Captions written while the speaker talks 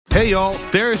Hey y'all,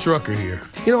 Darius Rucker here.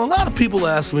 You know, a lot of people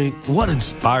ask me, what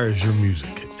inspires your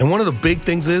music? And one of the big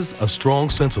things is a strong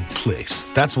sense of place.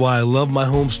 That's why I love my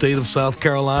home state of South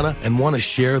Carolina and want to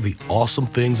share the awesome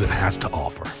things it has to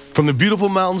offer. From the beautiful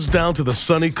mountains down to the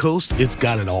sunny coast, it's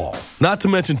got it all. Not to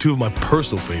mention two of my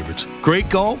personal favorites, great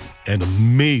golf and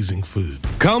amazing food.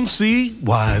 Come see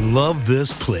why I love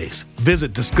this place.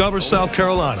 Visit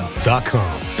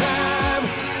discoversouthcarolina.com.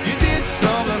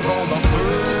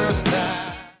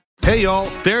 Hey y'all,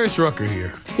 Darius Rucker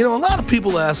here. You know, a lot of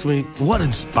people ask me, what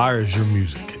inspires your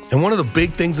music? And one of the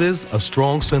big things is a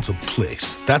strong sense of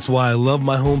place. That's why I love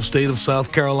my home state of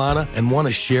South Carolina and want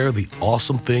to share the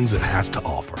awesome things it has to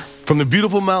offer. From the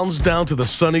beautiful mountains down to the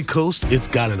sunny coast, it's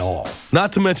got it all.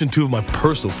 Not to mention two of my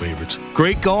personal favorites,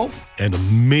 great golf and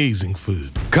amazing food.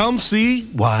 Come see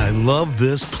why I love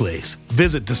this place.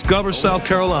 Visit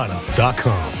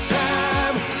discoversouthcarolina.com.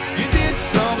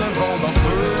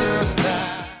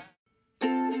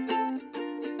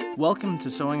 Welcome to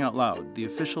Sewing Out Loud, the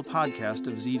official podcast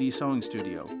of ZD Sewing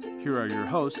Studio. Here are your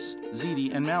hosts,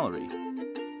 ZD and Mallory.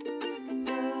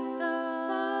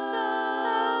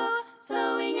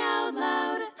 Sewing Out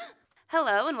Loud.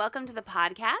 Hello and welcome to the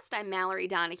podcast. I'm Mallory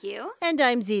Donahue. And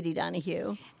I'm ZD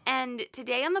Donahue. And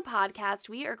today on the podcast,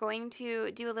 we are going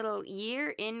to do a little year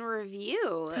in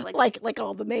review. Like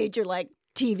all the major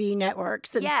TV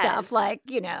networks and stuff, like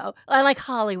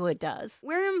Hollywood does.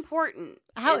 We're important.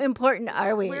 How important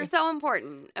are we? We're so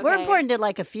important. Okay? We're important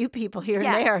to a few people here and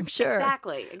there, I'm sure.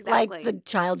 Exactly. Like the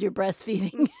child you're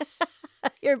breastfeeding.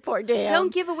 You're important to him.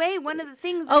 Don't give away one of the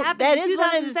things that happened in 2017. That is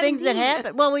one of the things that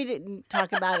happened. Well, we didn't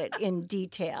talk about it in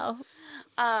detail.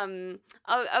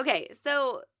 Okay,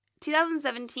 so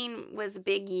 2017 was a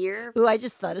big year. Ooh, I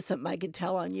just thought of something I could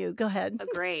tell on you. Go ahead. Oh,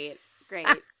 great.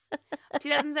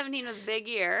 2017 was a big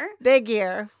year. Big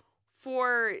year.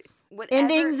 For whatever.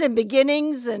 Endings and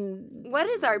beginnings and... What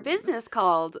is our business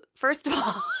called, first of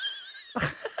all?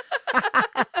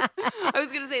 I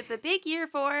was going to say it's a big year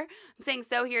for, I'm saying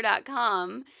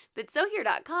SewHere.com, but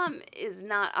SewHere.com is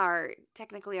not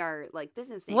technically our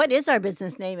business name. What is our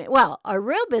business name? Well, our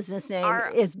real business name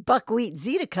is Buckwheat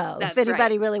Zydeco. If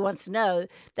anybody really wants to know,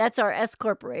 that's our S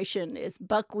corporation, is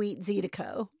Buckwheat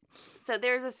Zydeco. So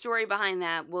there's a story behind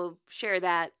that. We'll share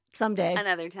that someday,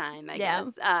 another time, I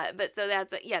guess. But so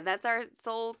that's our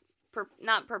sole,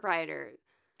 not proprietor.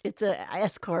 It's a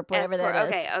S corp, whatever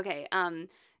that is. Okay. I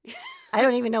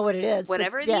don't even know what it is.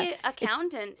 Whatever the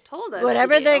accountant told us.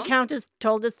 Whatever the accountant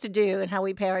told us to do and how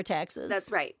we pay our taxes.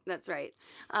 That's right. So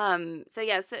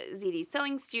ZD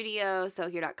Sewing Studio,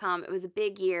 SewHere.com. It was a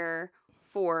big year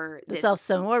for the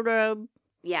self-sewn wardrobe.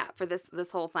 Yeah, for this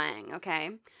whole thing.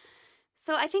 Okay.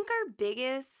 So I think our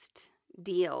biggest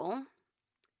deal,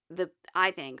 I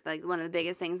think one of the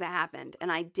biggest things that happened,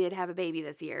 and I did have a baby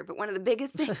this year, but one of the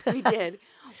biggest things we did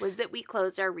was that we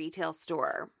closed our retail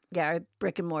store. Yeah, our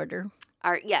brick and mortar.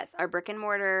 Our brick and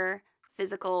mortar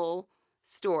physical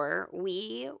store.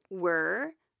 We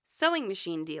were sewing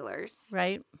machine dealers.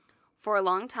 Right. For a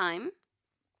long time.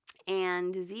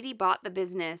 And ZD bought the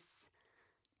business.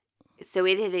 So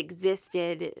it had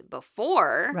existed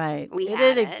before. Right. It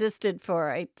had existed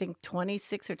for, I think,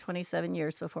 26 or 27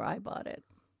 years before I bought it.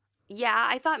 Yeah,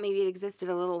 I thought maybe it existed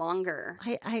a little longer.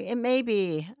 It may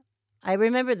be. I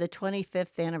remember the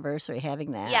 25th anniversary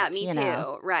having that. Yeah, me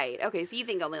too. Right. Okay, so you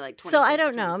think only 26. So I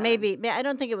don't know. Maybe I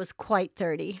don't think it was quite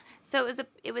 30. So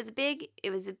it was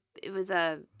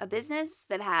a business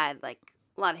that had a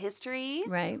lot of history.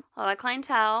 Right. A lot of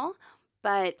clientele.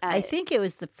 But I think it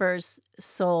was the first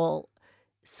sole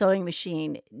sewing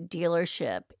machine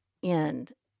dealership in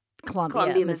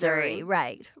Columbia, Missouri.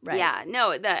 Right. Yeah,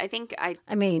 no, I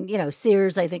mean,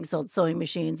 Sears, I think, sold sewing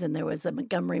machines, and there was a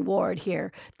Montgomery Ward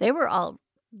here. They were all,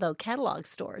 though, catalog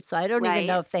stores, so I don't even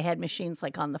know if they had machines,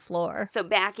 on the floor. So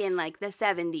back in, the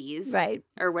 70s. Right.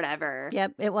 Or whatever.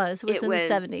 Yep, it was. It was in the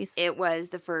 70s. It was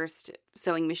the first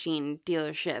sewing machine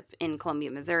dealership in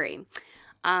Columbia, Missouri.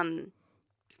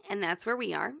 And that's where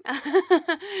we are.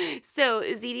 So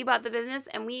ZD bought the business,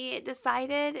 and we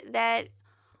decided that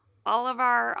all of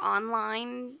our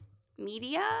online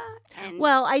media and...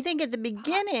 Well, I think at the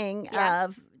beginning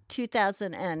of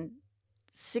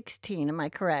 2016, am I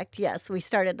correct? Yes, we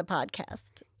started the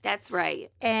podcast. That's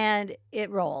right. And it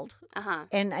rolled. Uh-huh.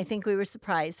 And I think we were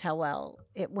surprised how well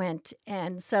it went.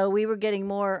 And so we were getting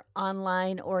more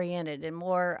online-oriented and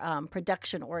more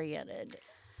production-oriented.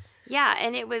 Yeah,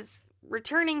 and it was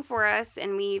returning for us,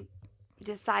 and we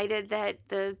decided that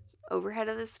the overhead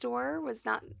of the store was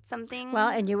not something. Well,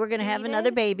 and you were going to have another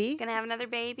baby.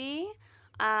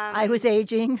 I was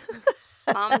aging.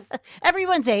 Mom's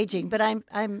Everyone's aging, but I'm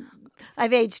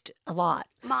I've aged a lot.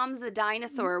 Mom's a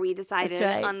dinosaur, we decided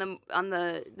right. on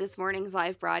the this morning's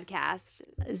live broadcast.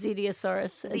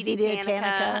 Zediosaurus.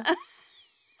 Zediotanica.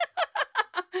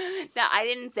 No, I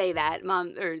didn't say that.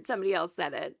 Mom or somebody else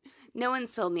said it. No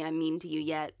one's told me I'm mean to you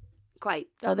yet. Quite.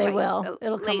 Oh, they will.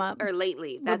 It'll come up. Or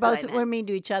lately. We're mean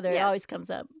to each other. Yes. It always comes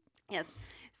up. Yes.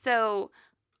 So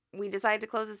we decided to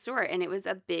close the store, and it was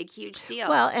a big, huge deal.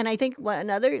 Well, and I think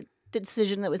another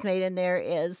decision that was made in there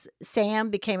is Sam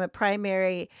became a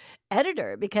primary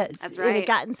editor because That's it right. had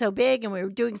gotten so big and we were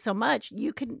doing so much,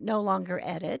 you could no longer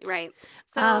edit. Right.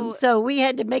 So we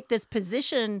had to make this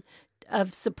position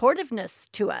of supportiveness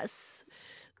to us.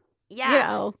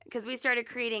 Yeah. Because we started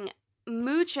creating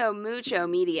mucho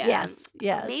media. Yes.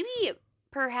 Maybe,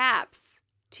 perhaps,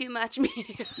 too much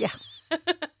media. Yeah.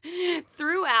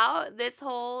 Throughout this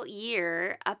whole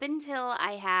year, up until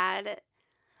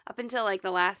like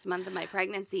the last month of my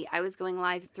pregnancy, I was going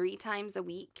live 3 times a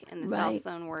week in the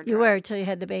Self-Sewn Wardrobe. You were until you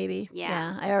had the baby.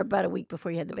 Yeah. Or about a week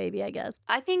before you had the baby, I guess.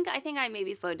 I think I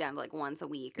maybe slowed down to like once a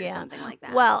week or something like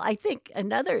that. Well, I think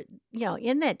another,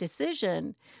 in that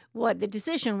decision, what the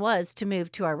decision was to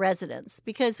move to our residence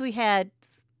because we have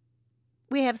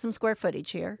some square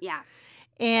footage here. Yeah.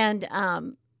 And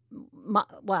one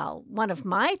of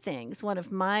my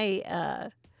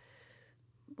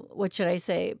what should I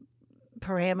say,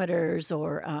 parameters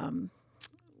or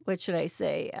what should I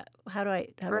say?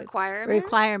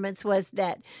 Requirements was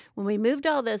that when we moved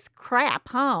all this crap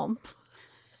home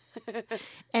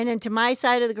and into my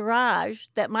side of the garage,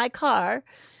 that my car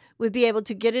would be able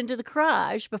to get into the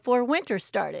garage before winter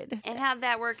started. And how'd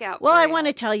that work out? Well, I want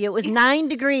to tell you, it was 9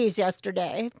 degrees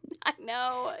yesterday. I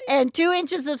know. And 2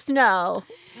 inches of snow.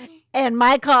 And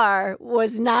my car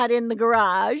was not in the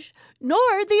garage, nor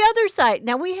the other side.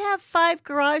 Now, we have 5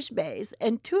 garage bays,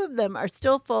 and 2 of them are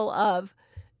still full of,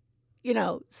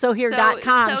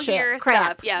 SoHere.com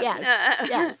crap. Stuff, yeah.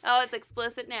 Yes. Oh, it's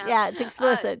explicit now. Yeah, it's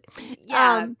explicit.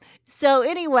 Yeah. So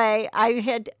anyway,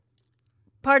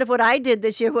 part of what I did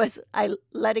this year was I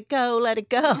let it go.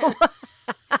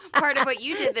 Part of what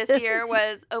you did this year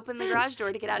was open the garage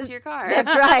door to get out to your car.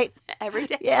 That's right. Every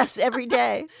day. Yes, every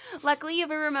day. Luckily, you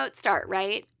have a remote start,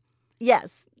 right?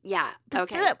 Yes. Yeah. But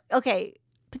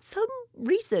but some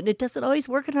reason it doesn't always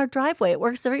work in our driveway. It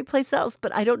works every place else,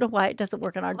 but I don't know why it doesn't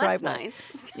work in our driveway.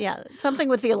 That's nice. Yeah, something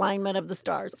with the alignment of the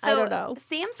stars. So I don't know.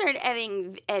 Sam started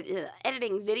editing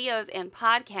videos and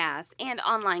podcasts and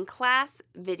online class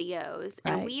videos,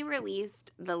 and we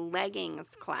released the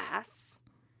leggings class.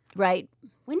 Right.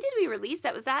 When did we release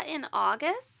that? Was that in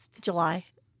August? July,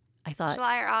 I thought.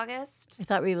 July or August? I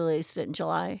thought we released it in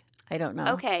July. I don't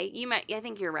know. Okay, you might. I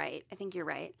think you're right.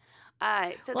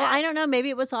 I don't know. Maybe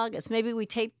it was August. Maybe we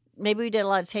did a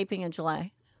lot of taping in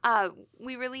July.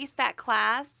 We released that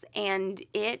class, and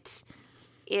it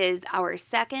is our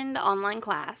second online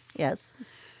class. Yes.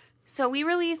 So we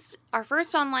released our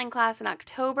first online class in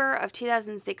October of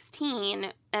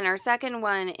 2016 and our second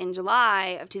one in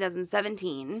July of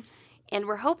 2017. And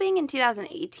we're hoping in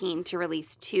 2018 to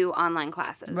release 2 online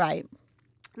classes. Right.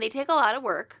 They take a lot of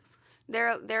work. They're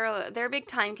a big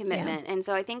time commitment. Yeah. And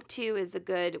so I think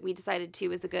we decided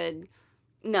 2 is a good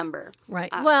number. Right.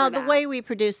 The way we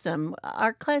produce them,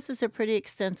 our classes are pretty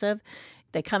extensive.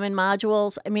 They come in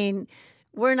modules. I mean,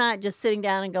 we're not just sitting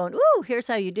down and going, ooh, here's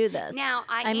how you do this. Now,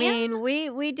 I mean,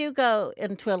 we do go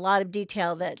into a lot of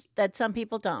detail that some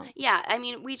people don't. Yeah. I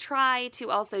mean, we try to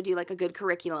also do like a good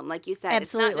curriculum, like you said.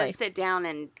 Absolutely. It's not just sit down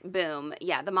and boom.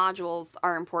 Yeah, the modules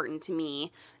are important to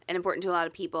me and important to a lot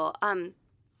of people.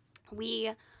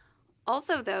 We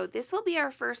also, though, this will be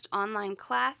our first online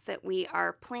class that we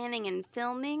are planning and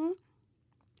filming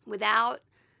without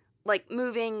like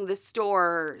moving the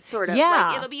store, sort of. Yeah.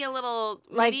 Like, it'll be a little,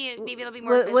 maybe it'll be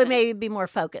more efficient. We'll maybe be more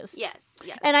focused. Yes.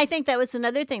 And I think that was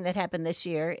another thing that happened this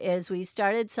year is we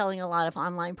started selling a lot of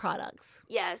online products.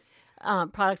 Yes.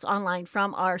 Products online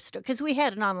from our store, because we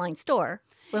had an online store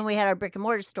when we had our brick and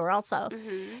mortar store also.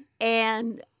 Mm-hmm.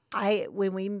 And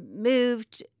when we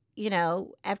moved,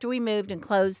 after we moved and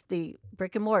closed the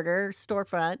brick and mortar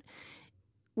storefront,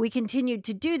 we continued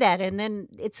to do that, and then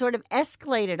it sort of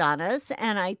escalated on us.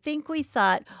 And I think we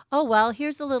thought, oh well,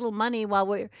 here's a little money while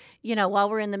we're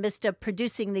in the midst of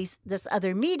producing this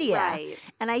other media. Right.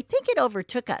 And I think it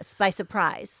overtook us by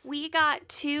surprise. We got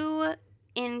too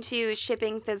into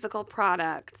shipping physical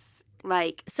products,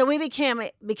 so we became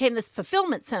this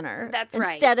fulfillment center. That's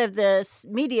right. Instead of this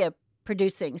media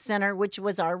producing center, which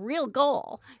was our real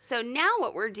goal. So now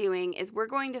what we're doing is we're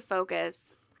going to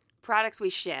focus products we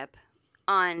ship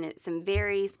on some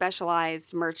very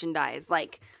specialized merchandise,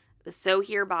 like the So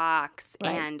Here box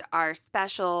and our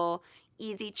special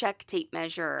easy check tape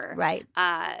measure. Right.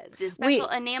 The special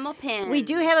enamel pin. We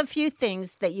do have a few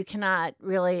things that you cannot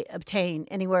really obtain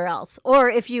anywhere else. Or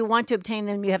if you want to obtain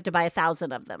them, you have to buy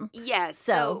 1,000 of them. Yes.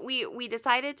 So we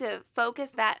decided to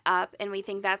focus that up, and we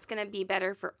think that's going to be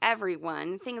better for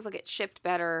everyone. Things will get shipped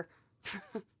better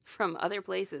from other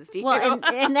places. Do you? Well,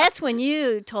 and that's when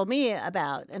you told me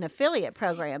about an affiliate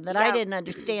program that I didn't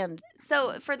understand.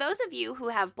 So for those of you who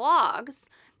have blogs,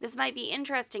 this might be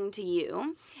interesting to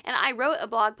you. And I wrote a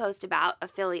blog post about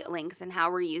affiliate links and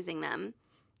how we're using them.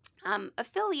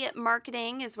 Affiliate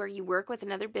marketing is where you work with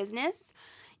another business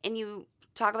and you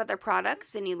talk about their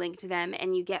products and you link to them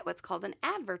and you get what's called an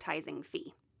advertising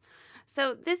fee.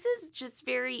 So this is just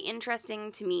very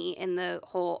interesting to me in the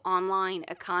whole online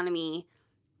economy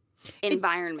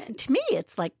environment. To me,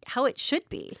 it's like how it should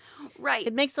be. Right.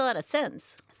 It makes a lot of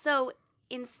sense. So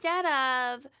instead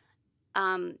of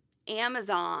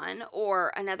Amazon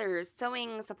or another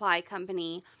sewing supply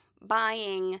company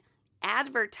buying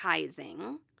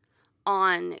advertising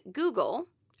on Google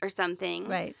or something,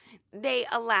 Right. they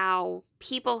allow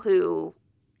people who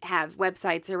have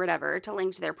websites or whatever to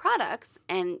link to their products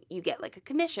and you get like a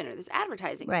commission or this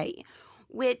advertising fee,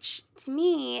 which to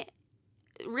me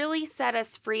really set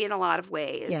us free in a lot of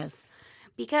ways. Yes.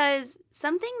 Because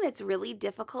something that's really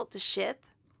difficult to ship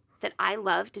that I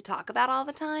love to talk about all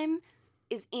the time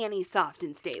is Annie's Soft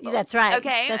and Stable. That's right.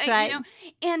 Okay? That's right.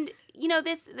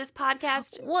 This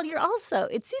podcast... Well, you're also,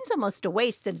 it seems almost a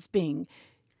waste that it's being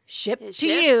shipped to Shipped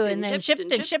you and and then shipped shipped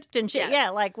and and shipped and shipped. Yes. Yeah,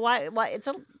 like why it's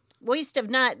a waste of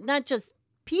not just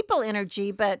people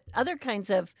energy, but other kinds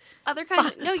of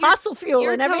fossil fuel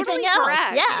you're and totally everything else.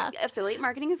 correct. Yeah. Affiliate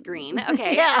marketing is green.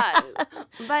 Okay. Yeah.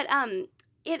 But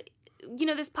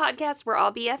this podcast, we're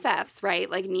all BFFs, right?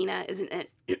 Like Nina isn't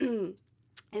it?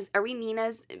 Are we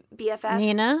Nina's BFF?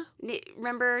 Nina?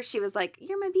 Remember, she was like,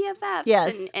 "You're my BFF."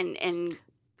 Yes. And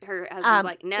her husband's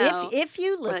like, "No." If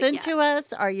you We're listen like, to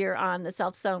us, or you're on the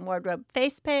Self Sewn Wardrobe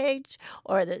face page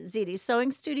or the ZD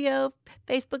Sewing Studio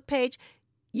Facebook page,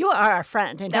 you are our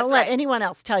friend, and That's don't right. let anyone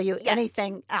else tell you Yes.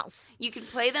 anything else. You can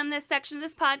play them this section of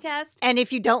this podcast. And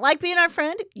if you don't like being our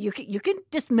friend, you can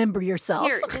dismember yourself.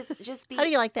 Here, just be. How do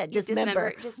you like that? you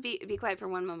Dismember. Just be quiet for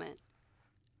one moment.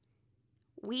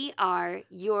 We are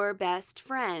your best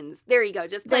friends. There you go.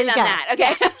 Just play There on you go. that.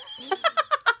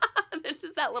 Okay. There's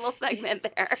just that little segment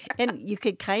there. And you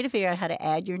could kind of figure out how to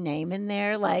add your name in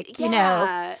there, like,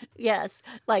 Yeah. yes,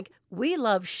 like we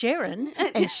love Sharon,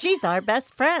 and she's our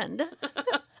best friend.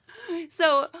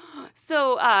 So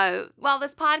while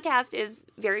this podcast is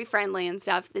very friendly and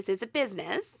stuff, this is a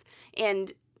business,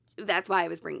 and that's why I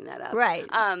was bringing that up. Right.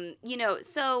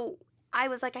 So I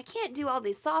was like, I can't do all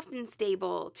these soft and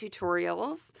stable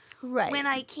tutorials Right. when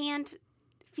I can't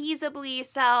feasibly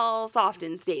sell soft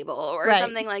and stable or Right.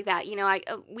 something like that.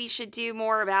 We should do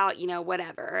more about,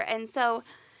 whatever. And so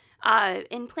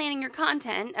in planning your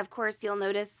content, of course, you'll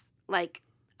notice like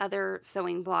other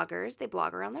sewing bloggers, they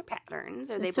blog around their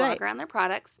patterns or they That's blog right. around their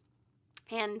products.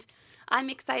 And I'm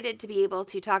excited to be able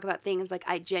to talk about things like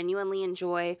I genuinely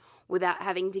enjoy without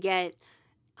having to get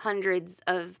hundreds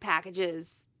of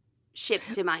packages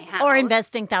shipped to my house. Or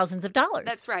investing thousands of dollars.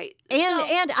 That's right.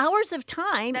 And hours of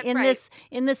time That's in right.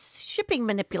 this shipping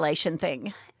manipulation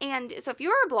thing. And so if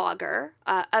you're a blogger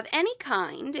of any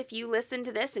kind, if you listen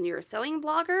to this and you're a sewing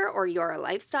blogger or you're a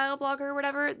lifestyle blogger or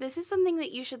whatever, this is something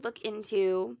that you should look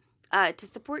into to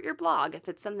support your blog if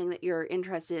it's something that you're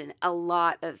interested in. A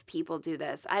lot of people do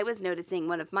this. I was noticing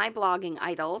two of my blogging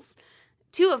idols,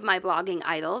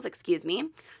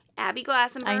 Abby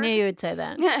Glassenberg. I knew you would say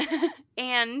that.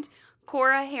 and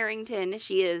Cora Harrington.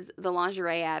 She is the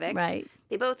lingerie addict. Right.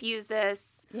 They both use this.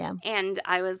 Yeah. And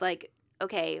I was like,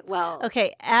 okay, well.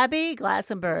 Okay, Abby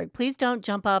Glassenberg, please don't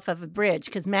jump off of a bridge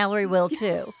because Mallory will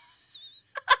too.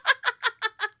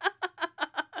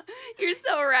 You're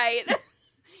so right.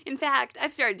 In fact,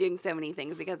 I've started doing so many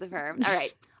things because of her. All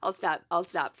right, I'll stop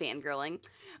fangirling.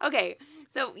 Okay,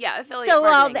 so yeah, affiliate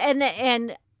marketing.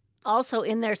 And also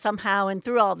in there somehow and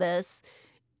through all this,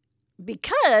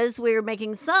 because we were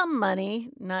making some money,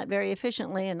 not very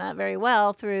efficiently and not very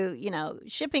well through,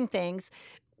 shipping things,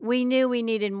 we knew we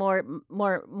needed more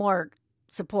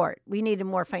support. We needed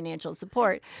more financial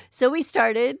support. So we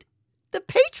started the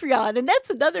Patreon, and that's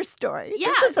another story.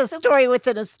 Yeah, this is a story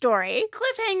within a story.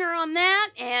 Cliffhanger on that,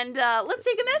 and let's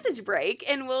take a message break,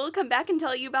 and we'll come back and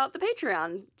tell you about the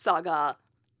Patreon saga.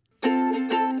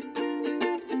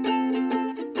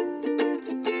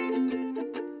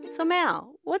 So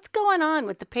Mal, what's going on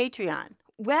with the Patreon?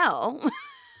 Well,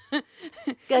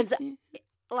 Because,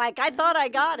 I thought I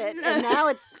got it, and now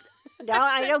it's No,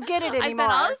 I don't get it I anymore.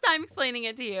 spent all this time explaining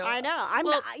it to you. I know. I'm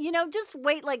Well- not, just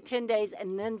wait like 10 days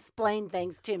and then explain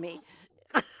things to me.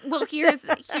 Well, here's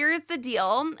the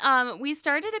deal. We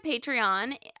started a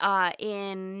Patreon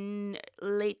in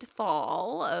late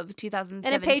fall of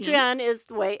 2017. And a Patreon is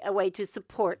a way to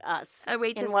support us A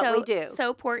way to in what we do.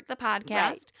 support the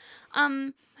podcast.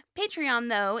 Patreon,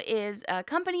 though, is a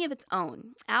company of its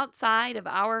own, outside of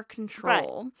our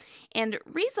control. And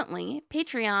recently,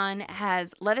 Patreon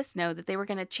has let us know that they were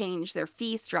going to change their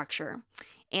fee structure.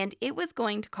 And it was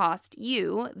going to cost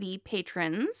you, the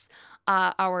patrons,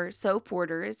 our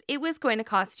supporters, it was going to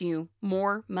cost you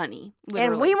more money.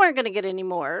 Literally. And we weren't going to get any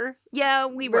more. Yeah,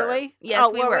 we were. Really?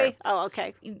 Yes, we were. Oh,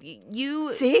 okay.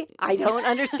 You See? I don't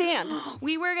understand.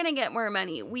 We were going to get more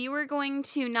money. We were going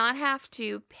to not have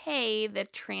to pay the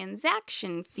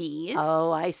transaction fees.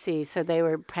 Oh, I see. So they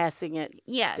were passing it.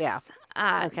 Yes. Yeah.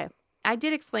 Okay. I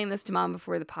did explain this to Mom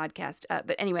before the podcast,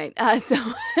 but anyway, so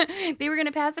they were going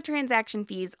to pass the transaction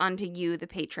fees onto you, the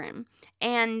patron.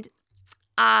 And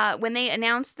when they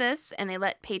announced this and they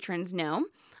let patrons know,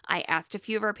 I asked a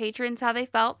few of our patrons how they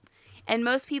felt, and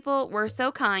most people were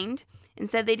so kind and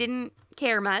said they didn't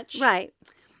care much. Right.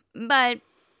 But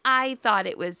I thought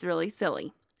it was really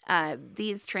silly.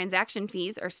 These transaction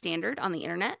fees are standard on the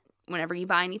internet whenever you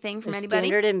buy anything from They're anybody.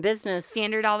 Standard in business.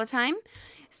 Standard all the time.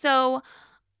 So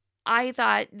I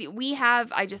thought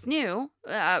I just knew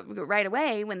right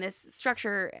away when this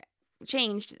structure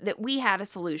changed that we had a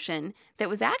solution that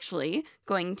was actually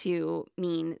going to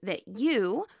mean that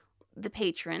you, the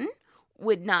patron,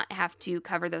 would not have to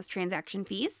cover those transaction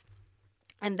fees.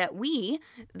 And that we,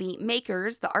 the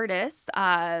makers, the artists,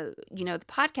 the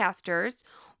podcasters,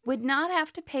 would not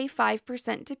have to pay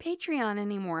 5% to Patreon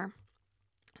anymore.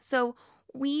 So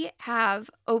we have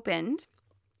opened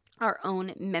our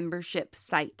own membership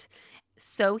site,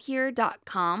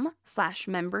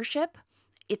 sohere.com/membership.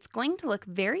 It's going to look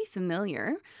very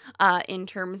familiar in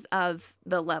terms of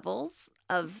the levels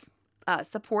of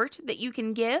support that you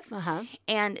can give. Uh-huh.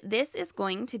 And this is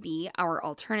going to be our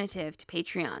alternative to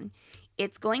Patreon.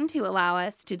 It's going to allow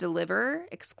us to deliver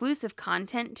exclusive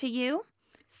content to you.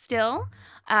 Still,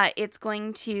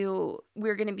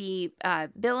 we're going to be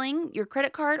billing your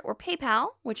credit card or PayPal,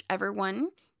 whichever one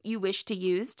you wish to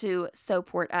use to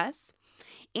support us.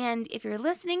 And if you're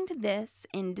listening to this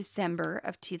in December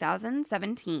of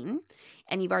 2017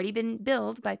 and you've already been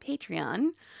billed by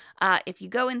Patreon, if you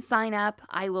go and sign up,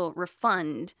 I will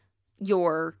refund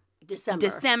your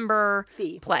December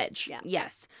fee pledge. Yeah.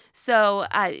 Yes. So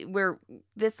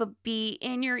this will be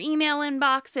in your email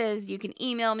inboxes. You can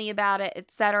email me about it,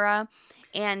 etc.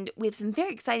 And we have some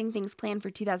very exciting things planned for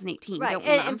 2018. Right. Don't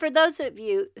we, Mom? And for those of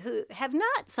you who have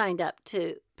not signed up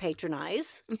to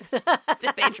patronize,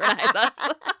 to patronize us.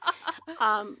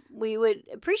 we would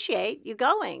appreciate you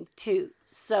going to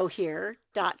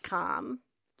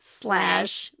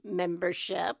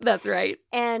sohere.com/membership. That's right.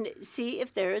 And see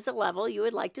if there is a level you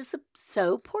would like to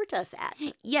support us at.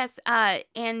 Yes.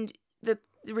 And the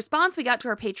response we got to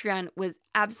our Patreon was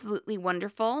absolutely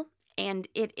wonderful. And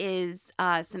it is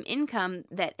some income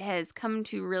that has come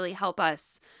to really help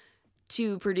us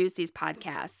to produce these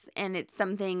podcasts. And it's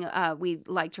something we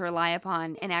like to rely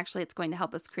upon. And actually, it's going to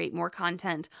help us create more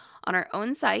content on our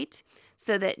own site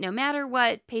so that no matter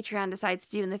what Patreon decides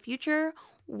to do in the future,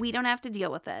 we don't have to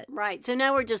deal with it. Right. So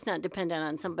now we're just not dependent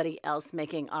on somebody else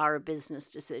making our business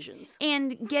decisions.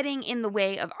 And getting in the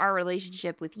way of our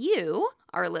relationship with you,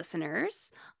 our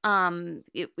listeners.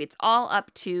 It's all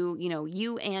up to,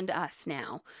 you and us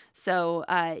now. So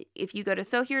if you go to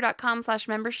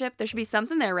sohere.com/membership, there should be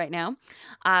something there right now.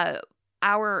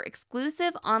 Our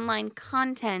exclusive online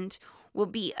content will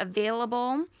be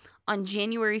available on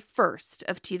January 1st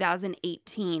of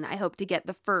 2018. I hope to get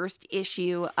the first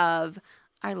issue of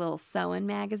our little sewing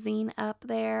magazine up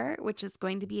there, which is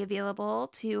going to be available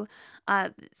to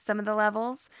some of the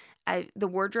levels. The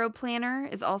wardrobe planner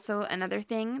is also another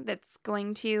thing that's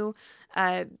going to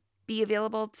be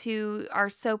available to our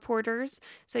supporters.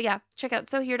 So yeah, check out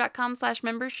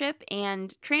sohere.com/membership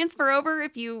and transfer over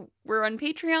if you were on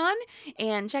Patreon,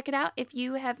 and check it out if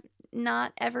you have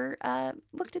not ever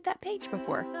looked at that page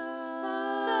before.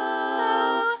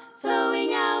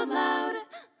 Sewing out loud.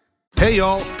 Hey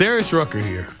y'all, Darius Rucker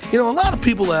here. A lot of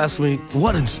people ask me,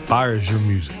 what inspires your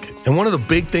music? And one of the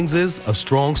big things is a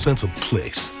strong sense of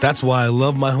place. That's why I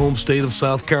love my home state of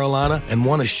South Carolina and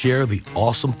want to share the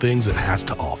awesome things it has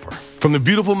to offer. From the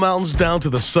beautiful mountains down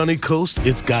to the sunny coast,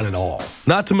 it's got it all.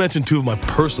 Not to mention two of my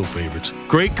personal favorites,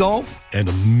 great golf and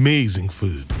amazing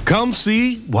food. Come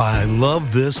see why I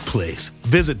love this place.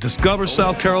 Visit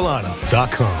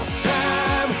discoversouthcarolina.com.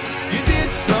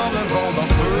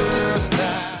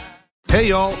 Hey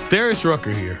y'all, Darius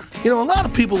Rucker here. You know, a lot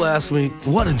of people ask me,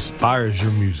 what inspires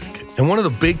your music? And one of the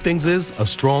big things is a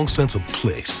strong sense of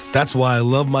place. That's why I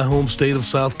love my home state of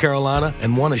South Carolina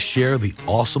and want to share the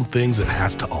awesome things it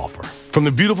has to offer. From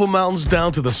the beautiful mountains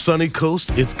down to the sunny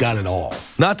coast, it's got it all.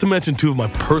 Not to mention two of my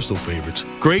personal favorites,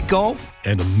 great golf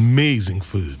and amazing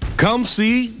food. Come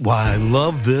see why I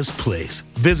love this place.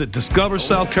 Visit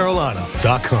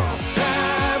discoversouthcarolina.com.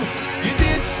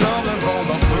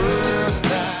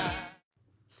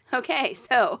 Okay,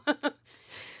 so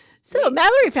So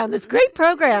Mallory found this great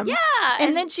program. yeah,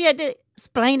 And then she had to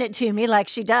explain it to me like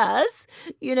she does.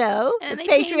 You know, And the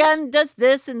they Patreon does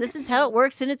this and this is how it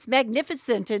works and it's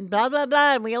magnificent and blah, blah,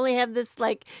 blah. And we only have this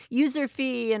like user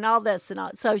fee and all this and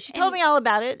all. So she told me all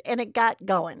about it and it got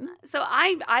going. So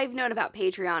I've known about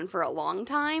Patreon for a long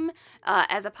time.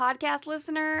 As a podcast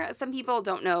listener, some people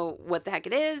don't know what the heck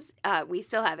it is. We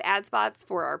still have ad spots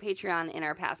for our Patreon in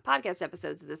our past podcast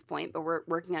episodes at this point, but we're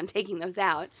working on taking those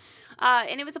out.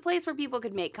 And it was a place where people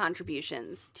could make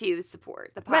contributions to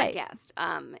support the Right. podcast.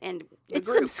 And the It's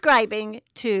group. subscribing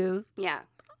to Yeah.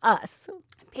 us.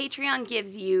 Patreon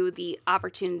gives you the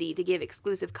opportunity to give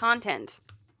exclusive content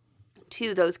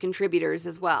to those contributors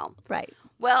as well. Right.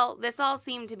 Well, this all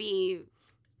seemed to be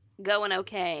going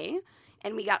okay,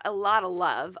 and we got a lot of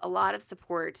love, a lot of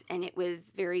support, and it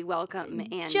was very welcome.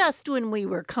 And Just when we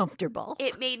were comfortable.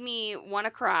 it made me want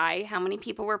to cry how many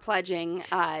people were pledging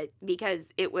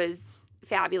because it was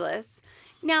fabulous.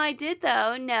 Now, I did,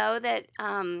 though, know that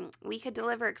we could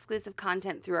deliver exclusive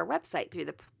content through our website, through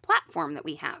the platform that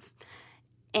we have.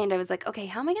 And I was like, okay,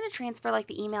 how am I going to transfer, like,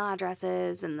 the email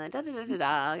addresses and the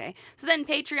da-da-da-da-da? Okay. So then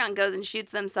Patreon goes and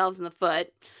shoots themselves in the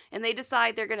foot, and they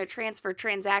decide they're going to transfer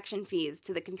transaction fees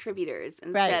to the contributors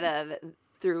instead of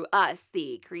through us,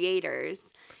 the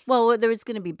creators. Well, there was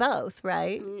going to be both,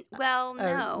 right? Well,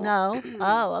 Or- no. No?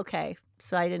 Oh, okay.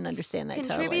 So I didn't understand that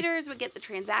totally. Contributors would get the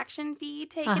transaction fee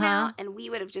taken out, and we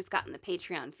would have just gotten the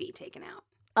Patreon fee taken out.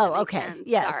 Oh, That makes okay. sense.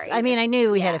 Yes. Sorry. I mean, I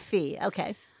knew we had Yeah. a fee.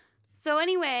 Okay. So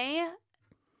anyway,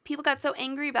 people got so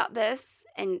angry about this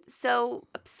and so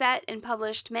upset and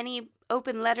published many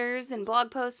open letters and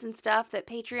blog posts and stuff that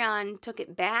Patreon took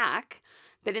it back.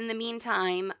 But in the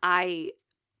meantime, I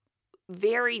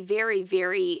very, very,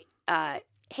 very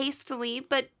hastily,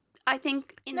 but I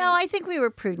think No, I think we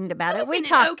were prudent about it. was We in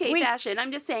talked. an okay we, fashion.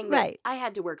 I'm just saying that Right. I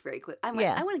had to work very quick. I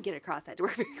Yeah. want to get across that to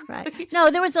work very quickly. right.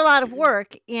 No, there was a lot of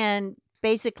work in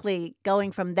basically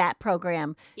going from that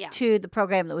program Yeah. to the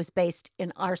program that was based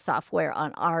in our software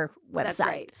on our website. That's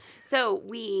right. So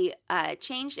we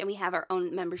changed and we have our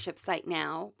own membership site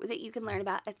now that you can learn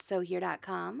about at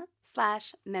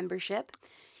sohere.com/membership.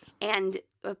 And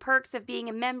the perks of being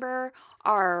a member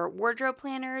are wardrobe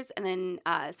planners and then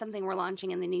something we're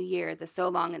launching in the new year, the So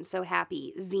Long and So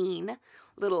Happy zine,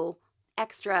 little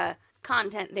extra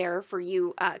content there for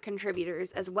you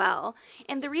contributors as well.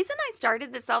 And the reason I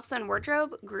started the Self-Sewn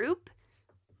Wardrobe group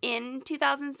in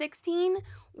 2016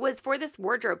 was for this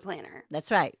wardrobe planner.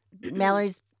 That's right.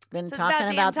 Mallory's been So it's talking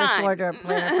about about damn this time. wardrobe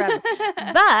planner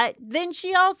forever. But then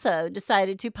she also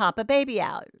decided to pop a baby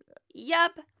out.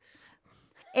 Yep.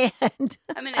 And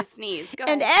I'm going to sneeze. Go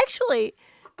and ahead. actually,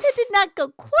 it did not go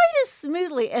quite as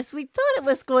smoothly as we thought it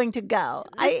was going to go.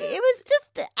 It was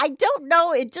just, I don't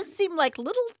know, it just seemed like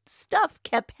little stuff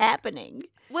kept happening.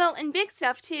 Well, and big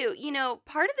stuff too. You know,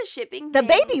 part of the shipping The thing,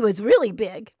 baby was really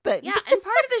big, but Yeah, and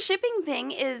part of the shipping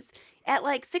thing is at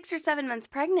like 6 or 7 months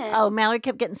pregnant. oh, Mallory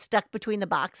kept getting stuck between the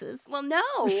boxes. Well, no,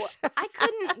 I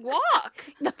couldn't walk.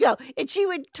 No, and she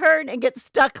would turn and get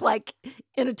stuck like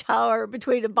in a tower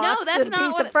between a box that's and a not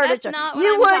piece what- of furniture. that's not what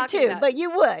You I'm would talking too, about. but you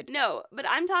would. No, but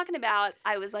I'm talking about,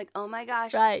 I was like, oh my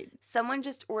gosh, Right. someone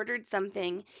just ordered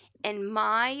something and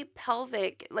my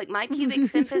pelvic, like my pubic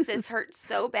symphysis hurts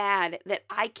so bad that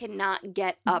I cannot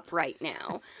get up right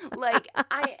now. Like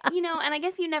and I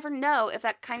guess you never know if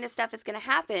that kind of stuff is going to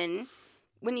happen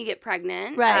when you get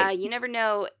pregnant. Right. You never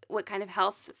know what kind of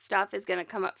health stuff is going to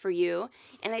come up for you.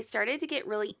 And I started to get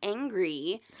really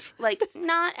angry, like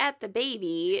not at the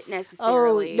baby Oh,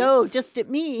 necessarily. no, just at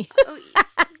me.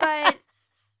 But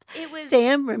it was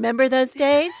Sam, remember those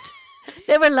days?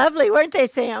 They were lovely, weren't they,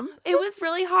 Sam? It was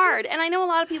really hard. And I know a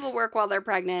lot of people work while they're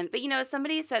pregnant, but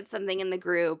somebody said something in the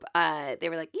group. They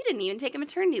were like, you didn't even take a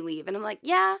maternity leave. And I'm like,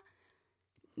 yeah,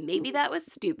 maybe that was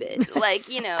stupid. Like,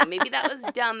 maybe that was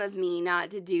dumb of me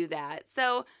not to do that.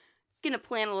 So going to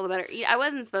plan a little better. I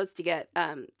wasn't supposed to get,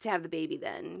 to have the baby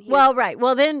then. Well, right.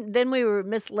 Well, then we were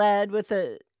misled with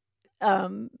a,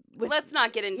 Let's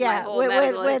not get into my whole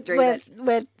medical history.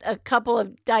 with a couple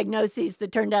of diagnoses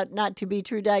that turned out not to be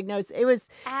true diagnoses. It was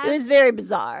very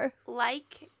bizarre.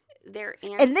 Like their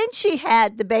aunt. And then she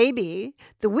had the baby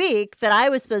the week that I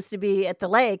was supposed to be at the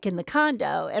lake in the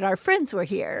condo, and our friends were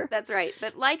here. That's right.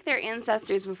 But like their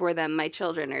ancestors before them, my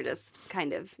children are just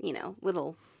kind of,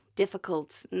 little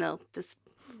difficult, and they'll just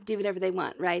do whatever they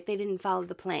want, right? They didn't follow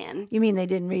the plan. You mean they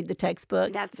didn't read the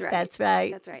textbook? That's right. That's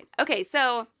right. That's right. Okay,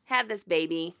 so had this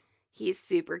baby. He's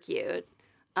super cute.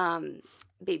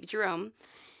 Baby Jerome.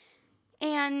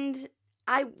 And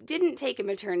I didn't take a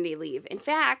maternity leave. In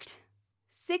fact,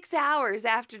 6 hours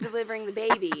after delivering the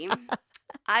baby,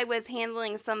 I was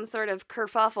handling some sort of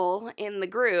kerfuffle in the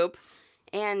group.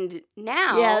 And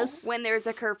now, when there's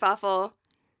a kerfuffle,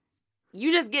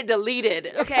 you just get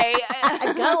deleted, okay?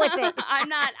 Go with it.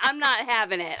 I'm not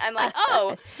having it. I'm like,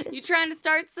 oh, you trying to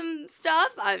start some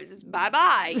stuff? I just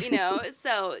bye-bye,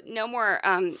 So no more.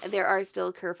 There are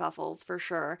still kerfuffles for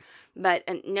sure, but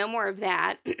no more of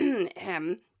that.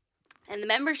 And the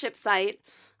membership site,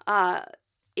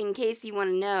 in case you want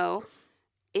to know,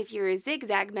 if you're a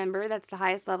Zigzag member, that's the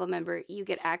highest level member, you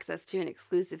get access to an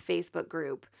exclusive Facebook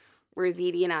group where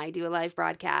ZD and I do a live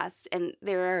broadcast, and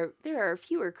there are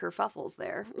fewer kerfuffles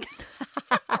there,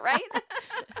 right?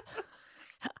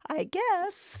 I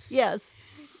guess yes.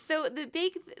 So the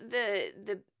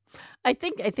I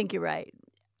think you're right.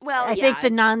 Well, I think the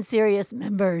non-serious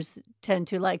members tend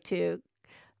to like to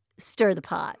stir the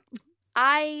pot.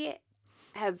 I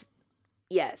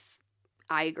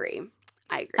agree.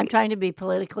 I'm trying to be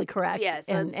politically correct yes,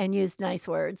 and use nice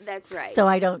words. That's right. So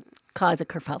I don't cause a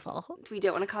kerfuffle. We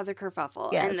don't want to cause a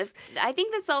kerfuffle. Yes. And I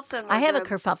think the self-sewn wardrobe... I have a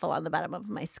kerfuffle on the bottom of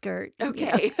my skirt.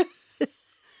 Okay.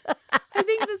 I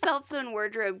think the self-sewn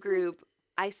wardrobe group,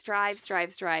 I strive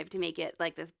to make it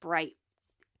like this bright,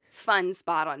 fun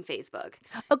spot on Facebook.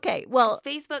 Okay, well...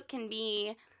 Facebook can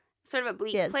be sort of a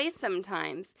bleak place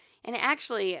sometimes. And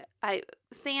actually,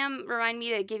 Sam reminded me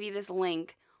to give you this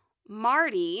link.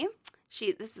 Marty...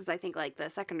 this is, I think, like the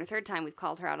second or third time we've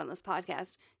called her out on this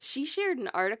podcast. She shared an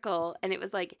article, and it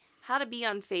was like how to be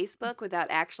on Facebook without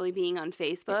actually being on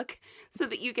Facebook, so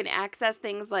that you can access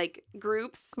things like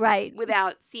groups, right,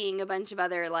 without seeing a bunch of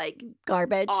other like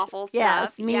garbage, awful stuff,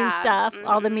 yes, mean stuff,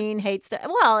 all the mean hate stuff.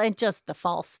 Well, and just the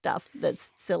false stuff,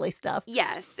 that's silly stuff.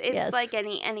 Yes, it's like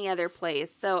any other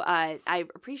place. So I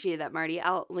appreciate that, Marty.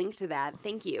 I'll link to that.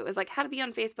 Thank you. It was like how to be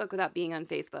on Facebook without being on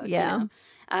Facebook. Yeah.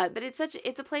 But it's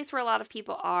a place where a lot of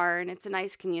people are, and it's a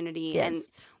nice community. Yes. And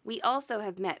we also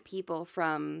have met people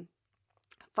from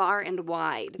far and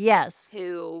wide. Yes.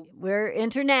 We're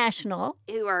international.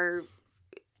 Who are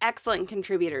excellent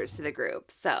contributors to the group.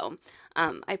 So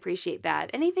I appreciate that.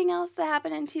 Anything else that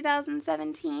happened in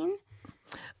 2017?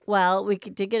 Well, we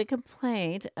did get a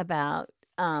complaint about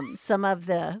some of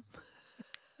the...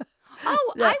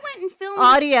 Oh, I went and filmed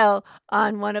audio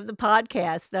on one of the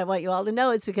podcasts. And I want you all to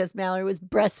know it's because Mallory was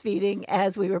breastfeeding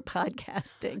as we were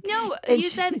podcasting. No, you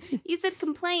said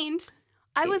complained.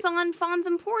 I was on Fonz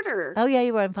and Porter. Oh yeah,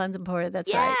 you were on Fonz and Porter.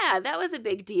 That's right. Yeah, that was a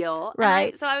big deal.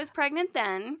 Right. So I was pregnant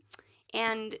then,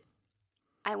 and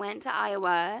I went to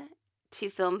Iowa to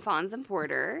film Fonz and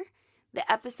Porter.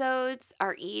 The episodes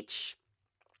are each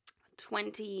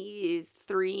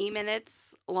 23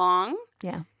 minutes long.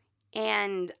 Yeah.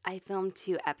 And I filmed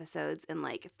 2 episodes in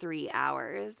like 3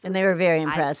 hours. And they were very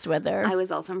impressed with her. I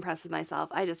was also impressed with myself.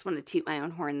 I just want to toot my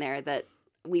own horn there that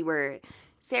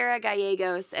Sarah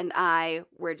Gallegos and I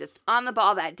were just on the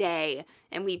ball that day,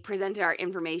 and we presented our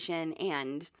information,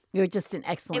 and you were just an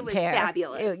excellent pair. It was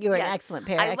fabulous. You were an excellent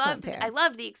pair. I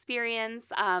loved the experience.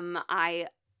 I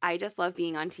just love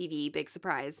being on TV. Big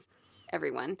surprise,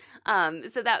 everyone.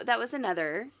 So that was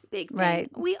another big thing. Right.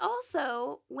 We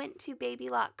also went to Baby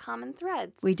Lock Common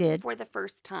Threads. We did. For the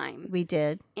first time. We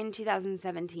did. In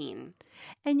 2017.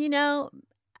 And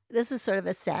this is sort of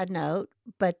a sad note,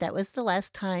 but that was the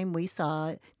last time we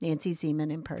saw Nancy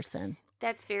Zeman in person.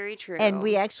 That's very true. And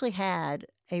we actually had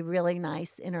a really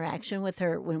nice interaction with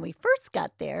her when we first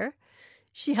got there.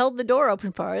 She held the door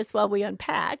open for us while we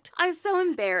unpacked. I was so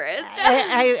embarrassed.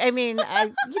 I mean,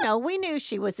 we knew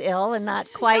she was ill and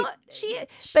not quite,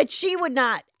 but she would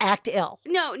not act ill.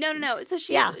 No. So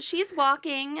she's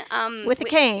walking with a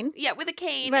cane. Yeah, with a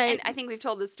cane. Right. And I think we've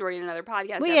told this story in another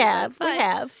podcast. We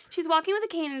have. She's walking with a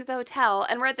cane into the hotel,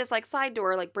 and we're at this like side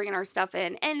door, like bringing our stuff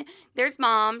in. And there's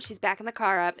Mom. She's backing the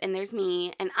car up, and there's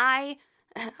me, and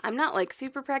I'm not like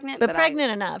super pregnant, but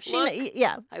pregnant enough.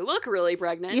 I look really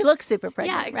pregnant. You look super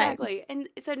pregnant. Yeah, exactly. Right. And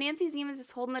so Nancy Zeman's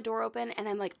just holding the door open, and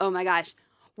I'm like, oh my gosh,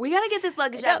 we got to get this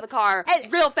luggage out of the car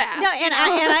real fast. No, and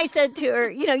I said to her,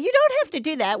 you don't have to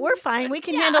do that. We're fine. We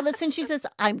can handle this. And she says,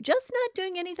 I'm just not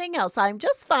doing anything else. I'm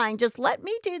just fine. Just let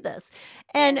me do this.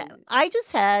 And I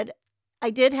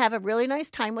did have a really nice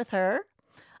time with her.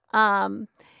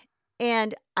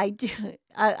 And I do.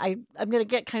 I'm going to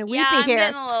get kind of weepy I'm here.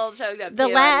 getting a little choked up. The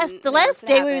too. last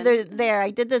day we were happened. there,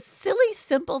 I did this silly,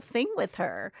 simple thing with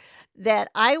her that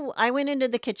I went into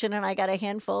the kitchen and I got a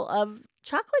handful of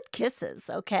chocolate kisses.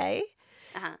 Okay,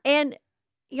 Uh-huh. and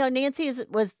Nancy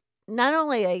was not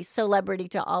only a celebrity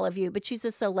to all of you, but she's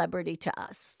a celebrity to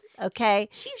us. Okay,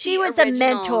 She's she the was a original-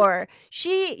 mentor.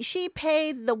 She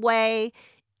paved the way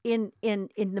in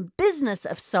the business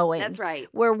of sewing. That's right.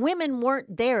 Where women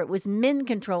weren't there. It was men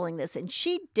controlling this. And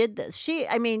she did this.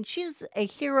 She's a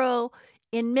hero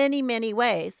in many, many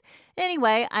ways.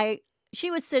 Anyway, she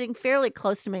was sitting fairly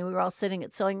close to me. We were all sitting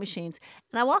at sewing machines.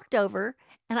 And I walked over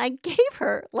and I gave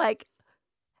her like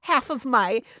half of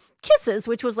my kisses,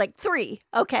 which was like 3.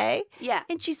 Okay. Yeah.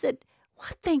 And she said,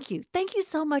 "Well, thank you. Thank you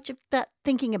so much for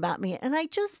thinking about me." And I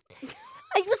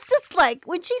was just like,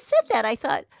 when she said that, I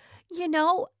thought,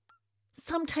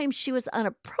 sometimes she was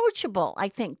unapproachable, I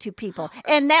think, to people.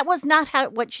 And that was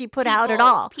not what she put out at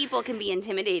all. People can be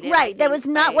intimidated. Right. I That think, was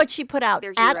not by what she put out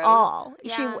their at heroes. all.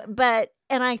 Yeah.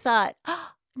 And I thought,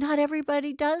 not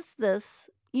everybody does this,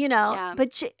 Yeah.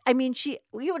 But you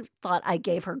would have thought I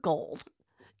gave her gold,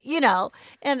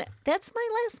 and that's my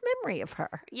last memory of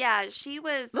her. Yeah, she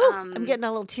was. Ooh, I'm getting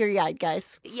a little teary-eyed,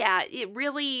 guys. Yeah, it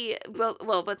really.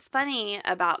 Well, what's funny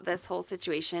about this whole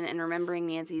situation and remembering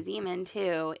Nancy Zeman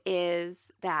too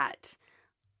is that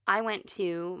I went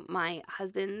to my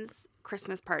husband's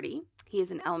Christmas party. He is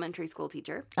an elementary school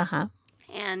teacher, Uh-huh.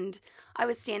 and I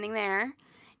was standing there.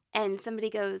 And somebody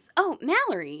goes, "Oh,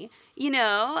 Mallory," and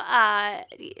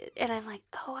I'm like,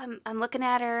 "Oh, I'm looking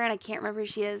at her, and I can't remember who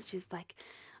she is." She's like,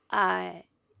 I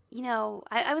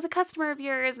was a customer of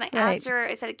yours, and I asked her,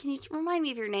 I said, "Can you remind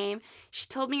me of your name?" She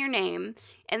told me your name,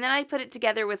 and then I put it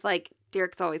together with, like,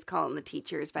 Derek's always calling the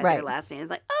teachers by their last name. It's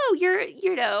like, "Oh,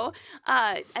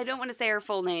 I don't want to say her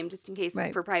full name just in case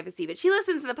for privacy, but she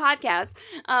listens to the podcast.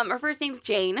 Her first name's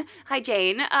Jane. Hi,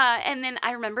 Jane." And then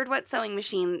I remembered what sewing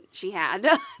machine she had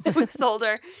that we sold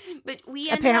her. But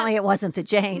Apparently it wasn't the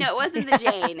Jane. No, it wasn't the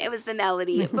Jane. It was the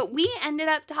Melody. But we ended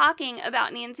up talking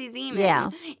about Nancy Zeman. Yeah.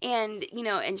 And,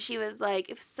 and she was like,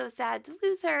 "It was so sad to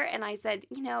lose her." And I said,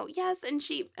 "Yes."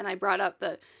 And I brought up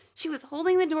she was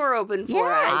holding the door open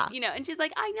for us, and she's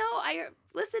like, "I know, I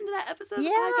listened to that episode of the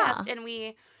podcast."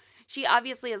 And she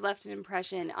obviously has left an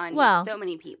impression on so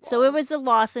many people. So it was a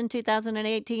loss in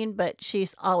 2018, but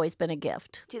she's always been a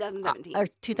gift. 2017. Or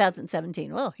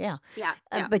 2017. Well, yeah. Yeah.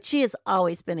 But she has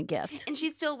always been a gift. And she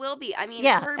still will be.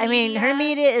 Her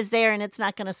media is there and it's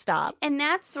not going to stop. And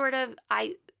that's sort of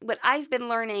what I've been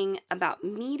learning about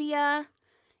media,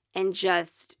 and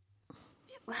just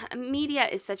media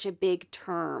is such a big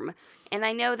term. And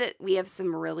I know that we have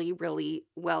some really, really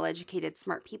well-educated,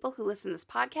 smart people who listen to this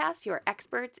podcast who are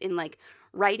experts in, like,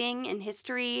 writing and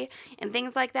history and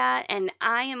things like that. And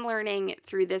I am learning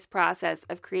through this process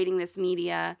of creating this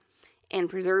media and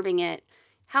preserving it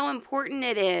how important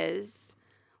it is,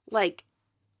 like,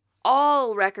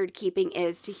 all record keeping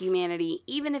is to humanity,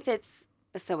 even if it's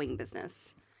a sewing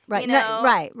business. Right.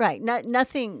 Right.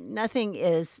 Nothing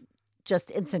is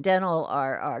just incidental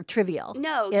or trivial.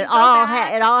 No, it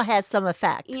all has some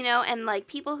effect. And like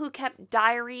people who kept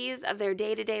diaries of their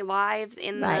day-to-day lives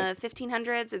in the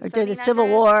 1500s and or during the Civil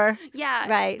War. Yeah,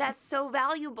 right. That's so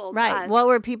valuable to us. What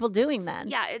were people doing then?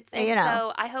 Yeah,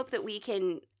 so I hope that we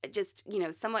can just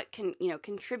somewhat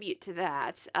contribute to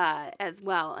that as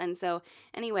well. And so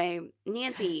anyway,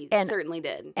 Nancy certainly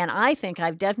did, and I think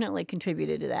I've definitely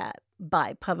contributed to that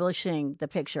by publishing the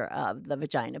picture of the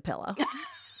vagina pillow.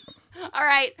 All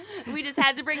right, we just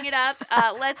had to bring it up.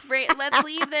 Let's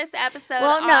leave this episode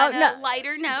on a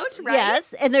lighter note, right?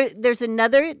 Yes, and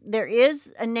there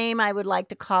is a name I would like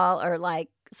to call, or like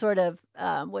sort of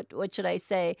what should I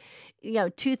say?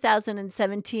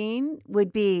 2017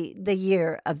 would be the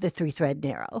year of the 3-thread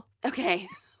narrow. Okay.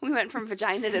 We went from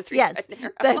vagina to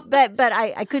 3-thread narrow. but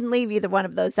I couldn't leave either one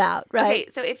of those out, right? Okay,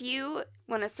 so if you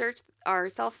want to search our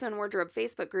Self-Sewn Wardrobe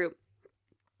Facebook group,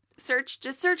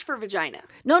 just search for vagina.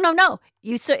 No.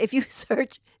 If you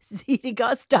search Zita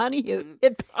Goss Donahue,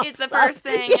 it pops It's the first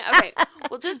thing. Yeah. Okay.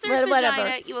 Well, just search Whatever.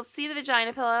 vagina. You will see the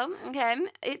vagina pillow. Okay.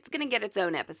 It's going to get its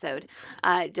own episode.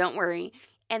 Don't worry.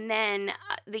 And then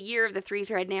the year of the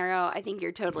 3-thread narrow, I think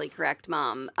you're totally correct,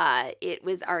 Mom. It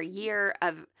was our year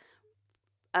of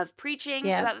preaching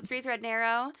about the 3-thread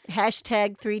narrow.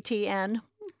 Hashtag 3TN.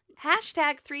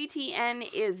 Hashtag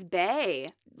 3TN is bae.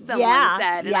 Someone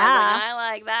said, and I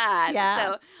like that.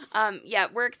 Yeah. So,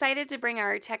 we're excited to bring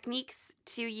our techniques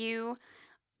to you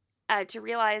to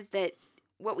realize that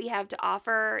what we have to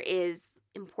offer is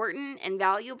important and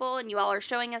valuable, and you all are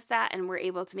showing us that, and we're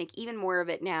able to make even more of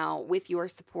it now with your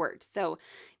support. So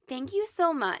thank you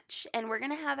so much. And we're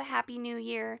going to have a happy new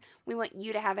year. We want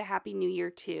you to have a happy new year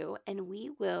too. And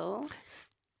we will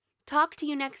talk to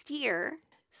you next year.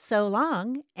 So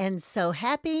long and so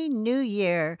happy New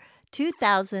Year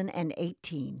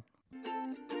 2018.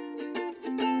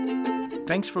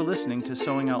 Thanks for listening to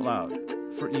Sewing Out Loud.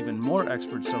 For even more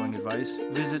expert sewing advice,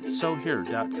 visit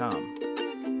sewhere.com.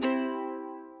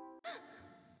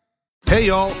 Hey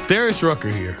y'all, Darius Rucker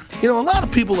here. You know, a lot of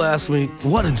people ask me,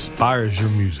 what inspires your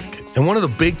music? And one of the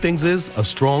big things is a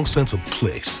strong sense of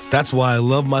place. That's why I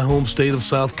love my home state of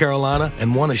South Carolina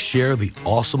and want to share the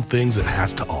awesome things it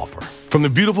has to offer. From the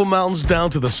beautiful mountains down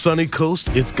to the sunny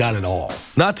coast, it's got it all.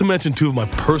 Not to mention two of my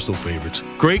personal favorites,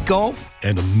 great golf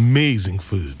and amazing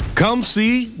food. Come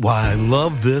see why I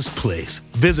love this place.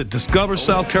 Visit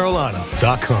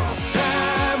discoversouthcarolina.com.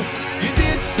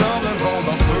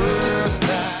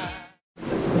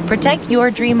 Protect your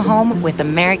dream home with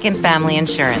American Family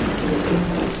Insurance.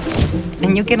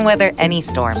 And you can weather any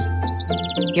storm.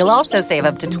 You'll also save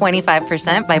up to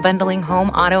 25% by bundling home,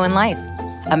 auto, and life.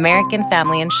 American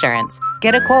Family Insurance.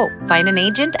 Get a quote. Find an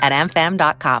agent at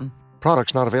amfam.com.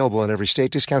 Products not available in every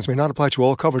state. Discounts may not apply to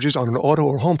all coverages on an auto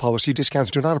or home policy.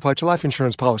 Discounts do not apply to life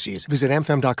insurance policies. Visit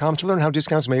amfam.com to learn how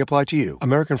discounts may apply to you.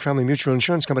 American Family Mutual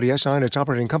Insurance Company, SI, and its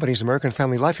operating companies, American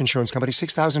Family Life Insurance Company,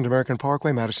 6000 American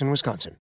Parkway, Madison, Wisconsin.